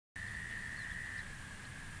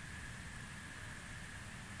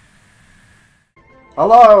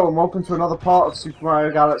Hello, and welcome to another part of Super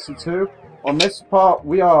Mario Galaxy 2. On this part,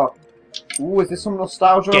 we are... Ooh, is this some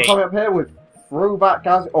nostalgia coming up here with Throwback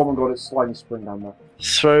Gasm? Oh my god, it's sliding spring down there.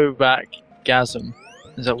 Throwback Gasm.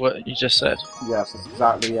 Is that what you just said? Yes, that's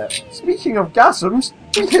exactly it. Speaking of gasms,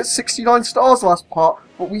 we hit 69 stars last part,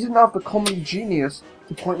 but we didn't have the comedy genius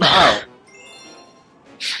to point that out.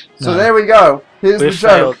 So there we go. Here's the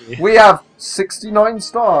joke. We have 69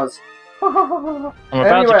 stars. I'm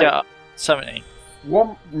about to get up 70.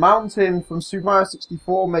 One mountain from Super Mario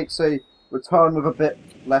 64 makes a return with a bit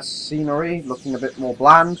less scenery, looking a bit more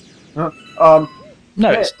bland. No, it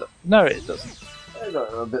doesn't.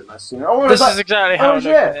 A bit less scenery. Oh, this is exactly how it looked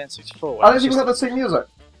in N64. And it's even got the same music.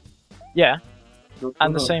 Yeah,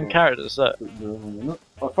 and the same characters. Look.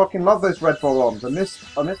 I fucking love those red bombs. I miss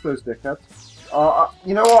those dickheads.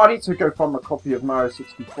 You know what? I need to go find a copy of Mario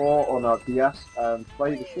 64 on our DS and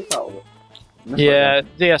play the shit out of it. Yeah,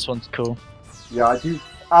 DS one's cool. Yeah, I do.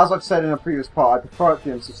 As I've said in a previous part, I prefer it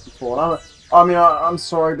to the N64. And I'm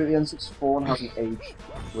sorry, but the N64 one hasn't aged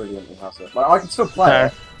brilliantly, has it? Like, I can still play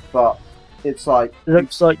it, but it's like... It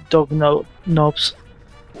looks like dog knobs.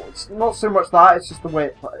 Well, it's not so much that, it's just the way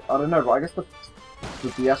it... I don't know, but I guess the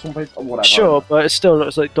DS one plays... Or whatever. Sure, but it still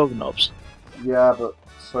looks like dog knobs. Yeah, but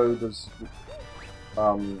so does...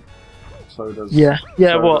 Yeah,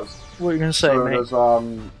 so what? Does, what are you going to say, mate?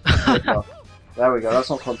 Hitler. There we go, that's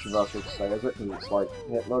not controversial to say, is it? Because it's like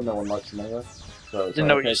Hitler, no one likes him anyway. So Didn't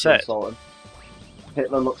know what you said.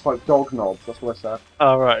 Hitler looks like dog knobs, that's what I said.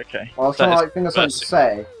 Oh, right, okay. I was trying to think of something to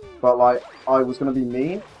say, but like, I was going to be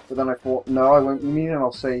mean, but then I thought, no, I won't be mean, and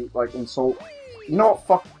I'll say, like, insult. You know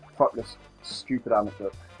what? Fuck this stupid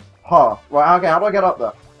anecdote. Right, okay, how do I get up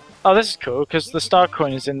there? Oh, this is cool, because the star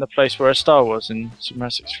coin is in the place where a star was in Super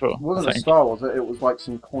Mario 64. It wasn't a star, was it? It was like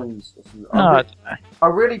some coins or something. I don't know. I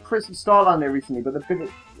really pretty Starland there recently, but the big...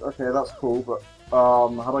 Okay, that's cool, but... how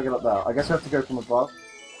do I get up there? I guess I have to go from above.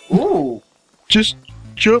 Ooh! Just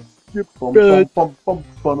jump your bed.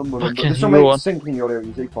 This will make it sync in your ear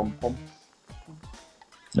easy. No,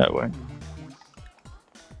 it won't.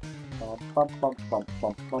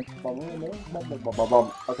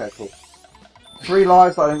 Okay, cool. 3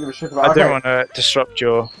 lives that I don't give a shit about. I don't want to disrupt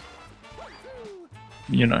your,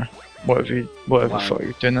 you know, whatever fuck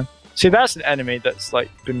you're doing then. See, that's an enemy that's like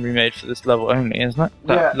been remade for this level only, isn't it?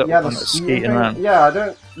 That little one that's skating around. Yeah, I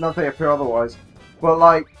don't know if they appear otherwise, but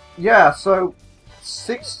like, yeah. So,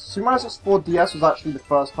 Super Mario 64 DS was actually the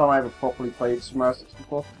first time I ever properly played Super Mario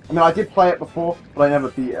 64. I mean, I did play it before, but I never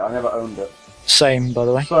beat it. I never owned it. Same, by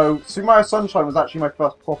the way. So, Super Mario Sunshine was actually my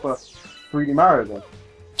first proper 3D Mario game.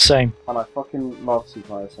 Same. And I fucking love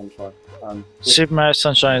Super Mario Sunshine. Super Mario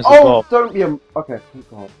Sunshine is the bomb. Don't be a... Okay, thank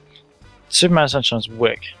God. Super Mario Sunshine's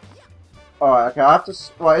wick. Alright, okay, I have to...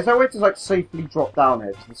 Right, is there a way to, like, safely drop down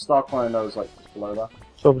here? Because the star coin I know is, like, just below that.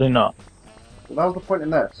 Probably not. But that was the point in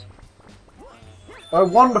this. Oh,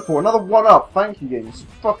 wonderful! Another 1-up! Thank you, game. You're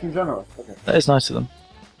fucking generous. Okay. That is nice of them.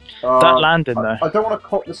 That landing, though. I don't want to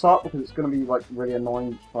cock this up because it's going to be, like, really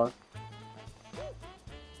annoying each time.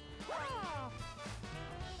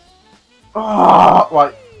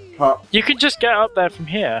 Right, cut. You can just get up there from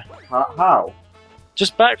here. How?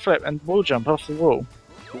 Just backflip and wall jump off the wall.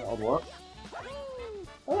 I think that'll work.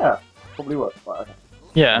 Oh, yeah, probably works. Right, okay.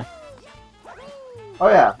 Yeah. Oh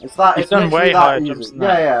yeah, it's that. You've it's done way higher jumps than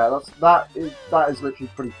that. Yeah, that is literally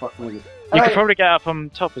pretty fucking easy. You could probably get up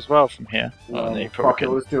on top as well from here. No, you probably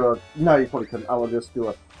couldn't. Let's do a. No, you probably couldn't. I will just do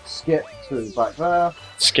a skip to back there.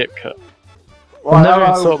 Skip cut. Right, I've never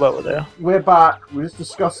even thought about what they are. We're back. We're just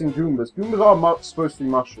discussing Goombas. Goombas are supposed to be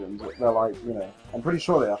mushrooms. They're like, you know, I'm pretty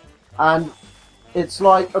sure they are. And it's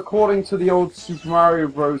like, according to the old Super Mario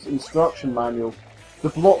Bros. Instruction manual, the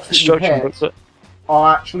blocks that you hit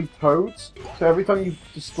are actually toads. So every time you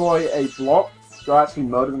destroy a block, you're actually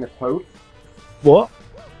murdering a toad. What?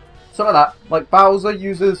 Something like that. Like, Bowser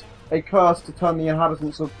uses a curse to turn the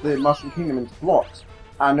inhabitants of the Mushroom Kingdom into blocks.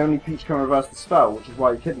 And only Peach can reverse the spell, which is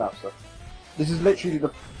why he kidnaps her. This is literally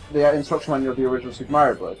the instruction manual of the original Super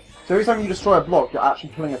Mario Bros. So every time you destroy a block, you're actually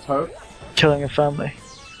killing a toad. Killing a family.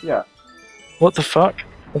 Yeah. What the fuck?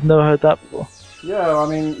 I've never heard that before. Yeah, I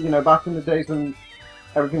mean, you know, back in the days when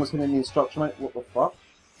everything was hidden in the instruction manual, what the fuck?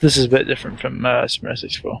 This is a bit different from Super Mario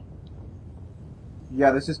 64.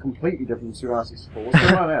 Yeah, this is completely different from Super Mario 64. What's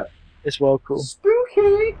going on here? It's well cool.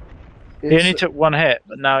 Spooky! He only took 1 hit,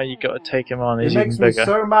 but now you got to take him on. He's even bigger. It makes me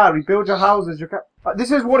so mad. Rebuild your houses.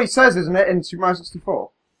 This is what he says, isn't it, in Super Mario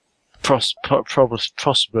 64?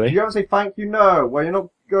 Possibly. Do you ever say thank you? No. Well, you're not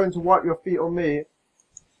going to wipe your feet on me.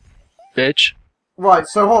 Bitch. Right,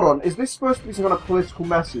 so hold on. Is this supposed to be some kind of political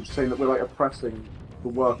message saying that we're, like, oppressing the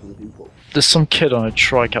working people? There's some kid on a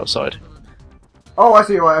trike outside. Oh, I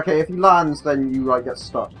see. Right. Okay. If he lands, then you like get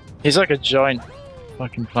stuck. He's like a giant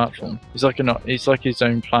fucking platform. He's like He's like his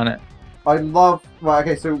own planet. I love. Right.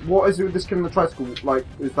 Okay. So what is it with this kid in the tricycle? Like,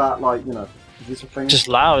 is that like Is this a thing? Just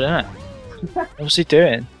loud, isn't it? What's he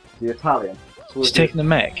doing? The Italian. He's taking the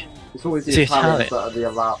mech. It's always the Italians that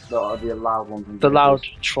are the loud ones. The loud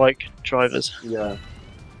trike drivers. Yeah.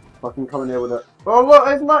 Fucking coming here with it. Oh look,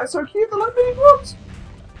 isn't that so cute? They're like mini ones.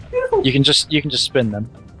 Beautiful. You can just spin them.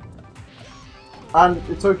 And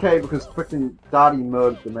it's okay because freaking Daddy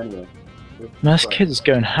murdered them anyway. Man, this kid is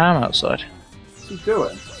going ham outside. What's he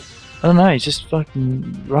doing? I don't know. He's just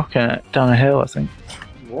fucking rocking it down a hill, I think.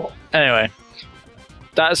 What? Anyway.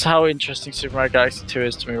 That's how interesting Super Mario Galaxy 2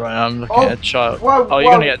 is to me right now. I'm looking at a child. You're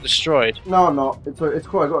gonna get destroyed. No, I'm not. It's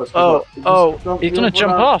cool. I got this. He's gonna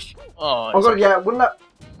jump off. Oh, God, yeah, wouldn't that?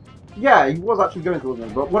 Yeah, he was actually going towards me,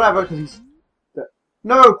 but whatever, because he's.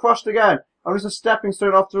 No, crushed again. I'm just a stepping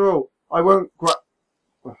stone after all. I won't grab.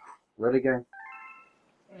 Red again.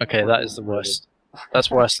 Okay, that is the worst.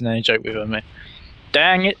 That's worse than any joke we've ever made.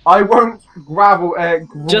 Dang it! I won't gravel.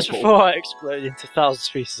 Just before I explode into thousands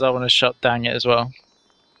of pieces, I want to shut dang it as well.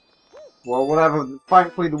 Well, whatever.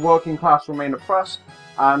 Thankfully, the working class remain oppressed,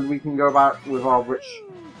 and we can go back with our rich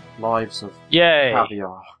lives of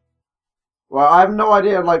caviar. Well, I have no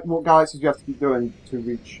idea, like, what galaxies you have to keep doing to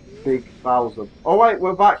reach Big Bowser. Oh wait,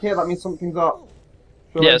 we're back here. That means something's up.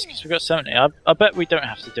 Yes, because we've got 70. I bet we don't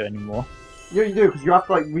have to do any more. Yeah, you do, because you have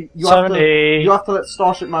to, like, you 70. have to let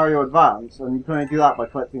Starship Mario advance, and you can only do that by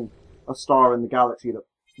collecting a star in the galaxy that,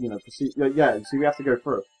 proceed. Yeah, so we have to go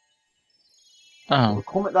through. Oh. A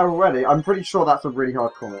comet there already? I'm pretty sure that's a really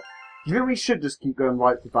hard comet. Do you think we should just keep going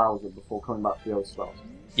right to Bowser before coming back to the old stars?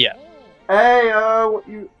 Yeah. Hey, what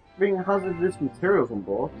you bring hazardous materials on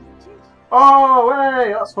board? Oh,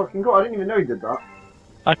 hey, that's fucking cool. I didn't even know you did that.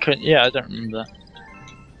 I couldn't, yeah, I don't remember that.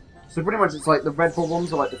 So pretty much it's like the red ball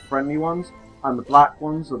ones are like the friendly ones, and the black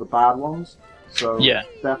ones are the bad ones. So yeah,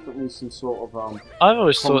 definitely some sort of I've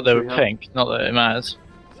always thought they were pink, not that it matters.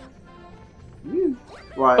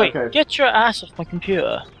 Right, wait, okay. Get your ass off my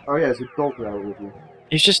computer. Oh yeah, there's a dog there with you.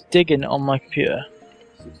 He's just digging on my computer.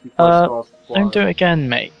 65 stars. Don't do it again,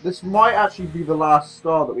 mate. This might actually be the last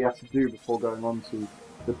star that we have to do before going on to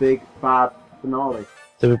the big bad finale.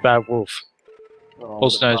 The big bad wolf.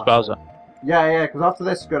 Also known as Bowser. Yeah, because after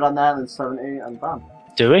this, go down there and then 70 and bam.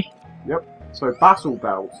 Do we? Yep. So Battle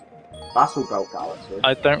Belt Galaxy.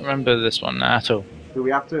 I don't remember this one at all. Do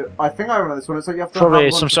we have to? I think I remember this one. It's like you have to probably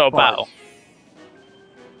have some sort of battle.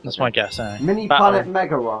 That's my guess, Mini Planet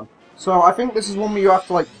Mega Run. So I think this is one where you have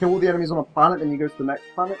to like kill the enemies on a planet, then you go to the next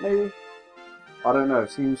planet, maybe. I don't know.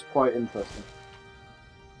 Seems quite interesting.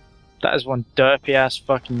 That is one derpy ass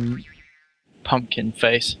fucking pumpkin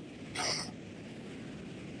face.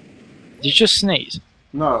 Did you just sneeze?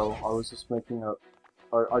 No, I was just making a.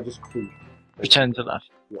 I just queefed. Pretend to laugh.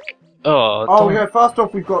 Yeah. Oh. Okay. First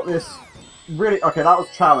off, we've got this. Really. Okay, that was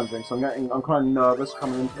challenging. So I'm kind of nervous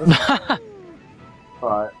coming into this.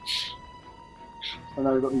 Alright. And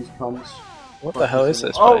now we've got these pumps. What the hell is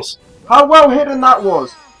this place? How well hidden that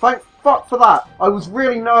was! Thank fuck for that! I was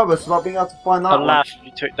really nervous about being able to find that I'll laugh if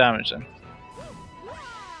you took damage then.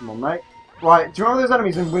 Come on, mate. Right, do you remember those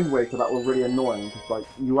enemies in Wind Waker that were really annoying? Because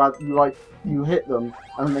like, you hit them,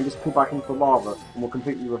 and then they just pull back into the lava, and will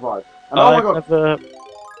completely revive. And I've never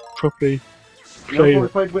properly played. You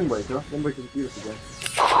played Wind Waker? Wind Waker's a beautiful game.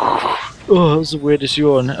 Oh, that was the weirdest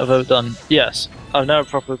yawn I've ever done. Yes, I've never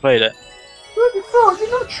properly played it.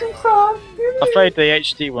 You're not a true fan. I played the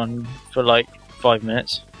HD one for like 5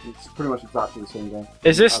 minutes. It's pretty much exactly the same game.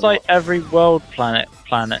 Is this like every world planet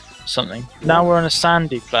something? Yeah. Now we're on a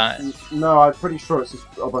sandy planet. No, I'm pretty sure it's just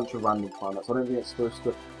a bunch of random planets. I don't think it's supposed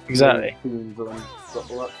to. Exactly.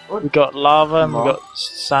 We've got lava and we've got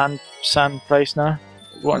sand place now.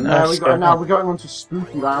 What now we're going on to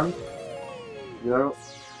Spooky Land. You know.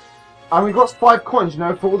 And we've got 5 coins, you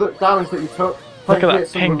know, for all the damage that you took. Look at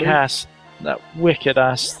that pink ass, that wicked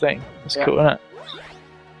ass thing. It's cool, isn't it?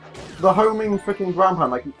 The homing freaking ground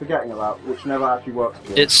pound I keep forgetting about, which never actually works.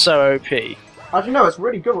 It's so OP. Actually, no, it's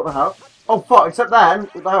really good. What the hell? Oh fuck! Except then,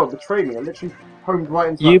 what the hell? Betrayed me. I literally homed right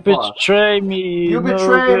into you that fire. Betray me. You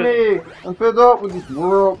betray me. I'm fed up with this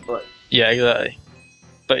world. Right. Yeah, exactly.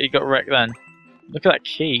 But you got wrecked then. Look at that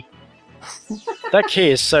key. That key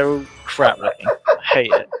is so crap looking. I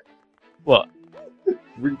hate it. What?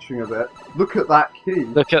 Reaching a bit. Look at that key.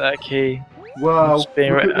 Look at that key. Wow.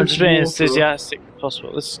 I'm just being enthusiastic as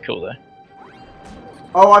possible. This is cool though.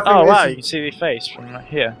 Oh, I think wow, you can see the face from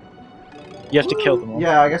here. You have to kill them all.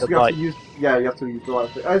 Yeah, I guess you have to use. Yeah, you have to use the right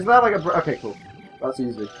thing. Is that like a? Okay, cool. That's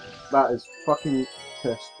easy. That is fucking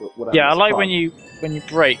pissed, but whatever. Yeah, I like fun. when you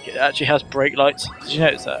brake, it actually has brake lights. Did you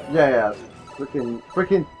notice that? Yeah.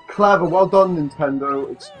 Freaking clever. Well done,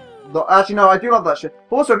 Nintendo. It's not, actually no, I do love that shit.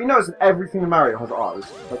 But also, have you noticed that everything in Mario has eyes?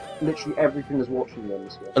 Like literally everything is watching you in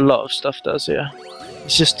this game. A lot of stuff does, yeah.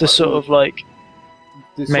 It's just to sort of like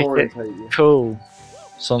make it you. cool,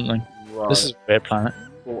 something. Right. This is a weird planet.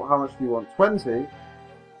 Well, how much do you want? 20?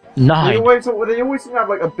 9. They always seem to have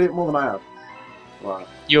like a bit more than I have. Right.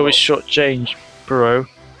 You always short change, bro.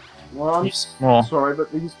 Well, I'm more. sorry,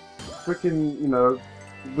 but these freaking, you know,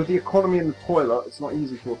 with the economy in the toilet, it's not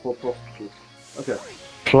easy to afford prostitutes. Okay.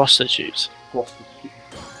 Prostitutes. Prostitutes.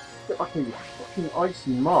 Get back in your fucking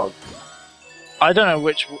icy mug. I don't know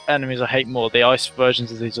which enemies I hate more, the ice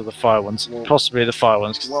versions of these or the fire ones. Well, possibly the fire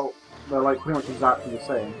ones. Well, they're like pretty much exactly the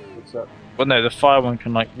same, except... Well, no, the fire one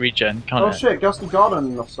can like regen, can't it? Oh shit, Gusty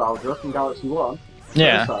Garden nostalgia from Galaxy 1.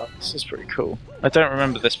 Yeah, this is pretty cool. I don't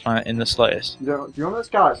remember this planet in the slightest. Do you remember this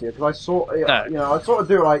galaxy? Because I saw, no. You know, I sort of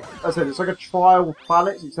do like I said, it's like a trial of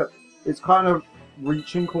planets, except it's kind of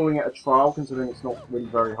reaching calling it a trial, considering it's not really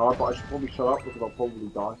very hard. But I should probably shut up because I'll probably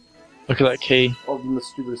die. Look at that key. Other than the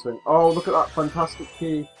stupidest thing. Oh, look at that fantastic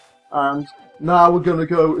key! And now we're gonna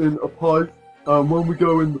go in a pipe. And when we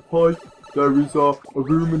go in the pipe, there is a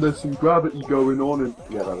room and there's some gravity going on. And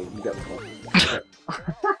yeah, you get the point. Okay.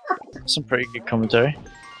 Some pretty good commentary.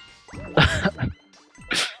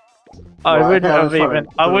 I wouldn't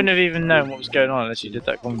have even known what was going on unless you did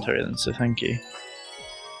that commentary then, so thank you.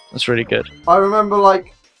 That's really good. I remember,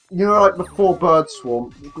 like, you know, like before Bird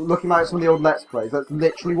Swarm, looking at some of the old Let's Plays, that's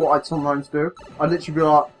literally what I'd sometimes do. I'd literally be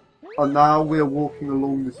like, and now we're walking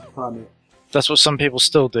along this planet. That's what some people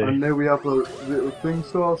still do. And there we have a little thing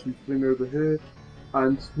star, so we fling over here.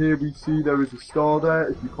 And here we see there is a star there.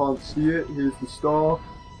 If you can't see it, here's the star.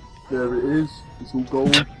 There it is. It's all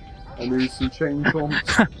gold. And there's some chain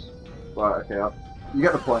chomps. Right, okay, you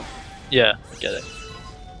get the point. Yeah, I get it.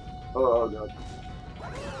 Oh god.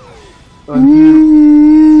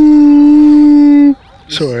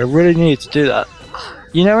 Sorry, I really need to do that.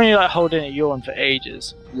 You know when you like hold in a yawn for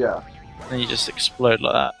ages? Yeah. And you just explode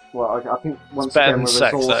like that? Well, I think once it's better again than we're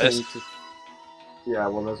sex, that resorting is. to... Yeah,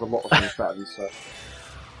 well there's a lot of things better than sex.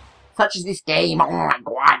 Such as this game, oh my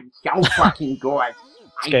god, so fucking good.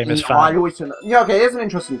 This game is fun. Yeah, okay, here's an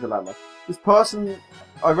interesting dilemma. This person,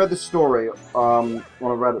 I read this story on a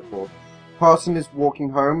Reddit board. Person is walking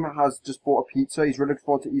home, has just bought a pizza, he's really looking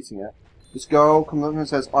forward to eating it. This girl comes up and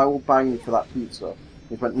says, I will bang you for that pizza.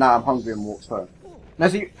 He went, nah, I'm hungry, and walks home. Now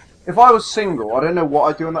see, if I was single, I don't know what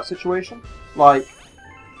I'd do in that situation. Like,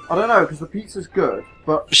 I don't know, because the pizza's good,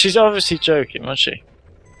 but... She's obviously joking, wasn't she?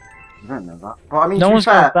 I don't know that. But I mean, no to be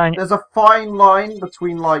fair, bang... there's a fine line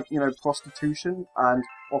between, like, you know, prostitution and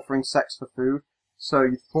offering sex for food. So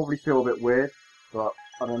you'd probably feel a bit weird, but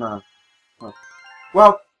I don't know.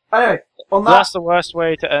 Well, anyway, on that... That's the worst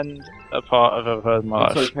way to end a part I've ever heard in my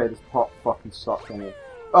life. It's okay, this part fucking sucks anyway.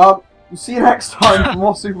 We'll see you next time for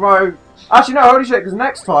more Super Mario... Actually, no, holy shit, because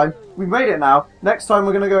next time, we've made it now, next time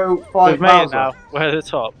we're going to go 5,000. We've made it now, we're at the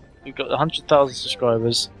top. We've got 100,000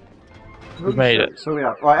 subscribers. We've made it. So we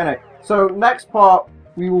have. Right, anyway. So next part,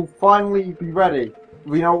 we will finally be ready.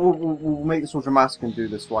 You know, we'll make this all dramatic and do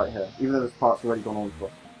this right here. Even though this part's already gone on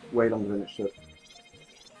for way longer than it should.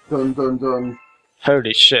 Dun dun dun.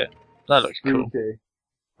 Holy shit. That looks cool. Okay.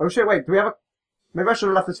 Oh shit, wait, do we have a... Maybe I should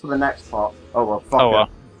have left this for the next part. Oh well, fuck it. Well.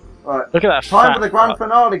 Alright. Look at that Time for the grand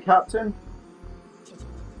finale, Captain.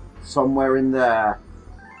 Somewhere in there.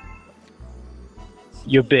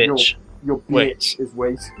 Your bitch. Your bitch is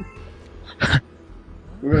waiting.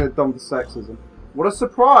 We're gonna dump the sexism. What a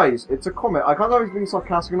surprise! It's a comet. I can't know if he's being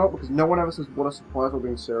sarcastic or not because no one ever says what a surprise or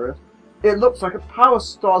being serious. It looks like power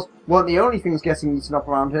stars weren't the only things getting eaten up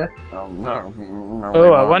around here. Oh no.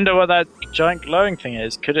 Oh, I wonder what that giant glowing thing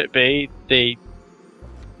is. Could it be the...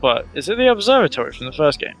 What? Is it the observatory from the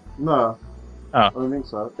first game? No. Oh. I don't think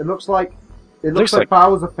so. It looks like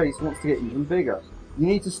Bowser Face wants to get even bigger. You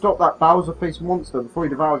need to stop that Bowser Face monster before he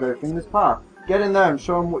devours everything in this path. Get in there and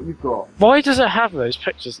show him what you've got. Why does it have those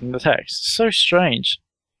pictures in the text? It's so strange.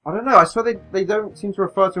 I don't know. I swear they don't seem to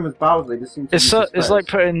refer to him as Bowser. They just seem to. It's like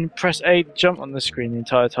putting press A to jump on the screen the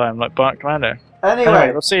entire time, like Bionic Commando.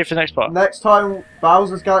 Anyway, we'll see you for the next part. Next time,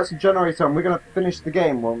 Bowser's Galaxy Generator, and we're gonna finish the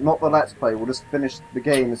game. Well, not the Let's Play. We'll just finish the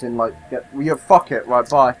game, as in like fuck it. Right,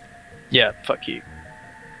 bye. Yeah, fuck you.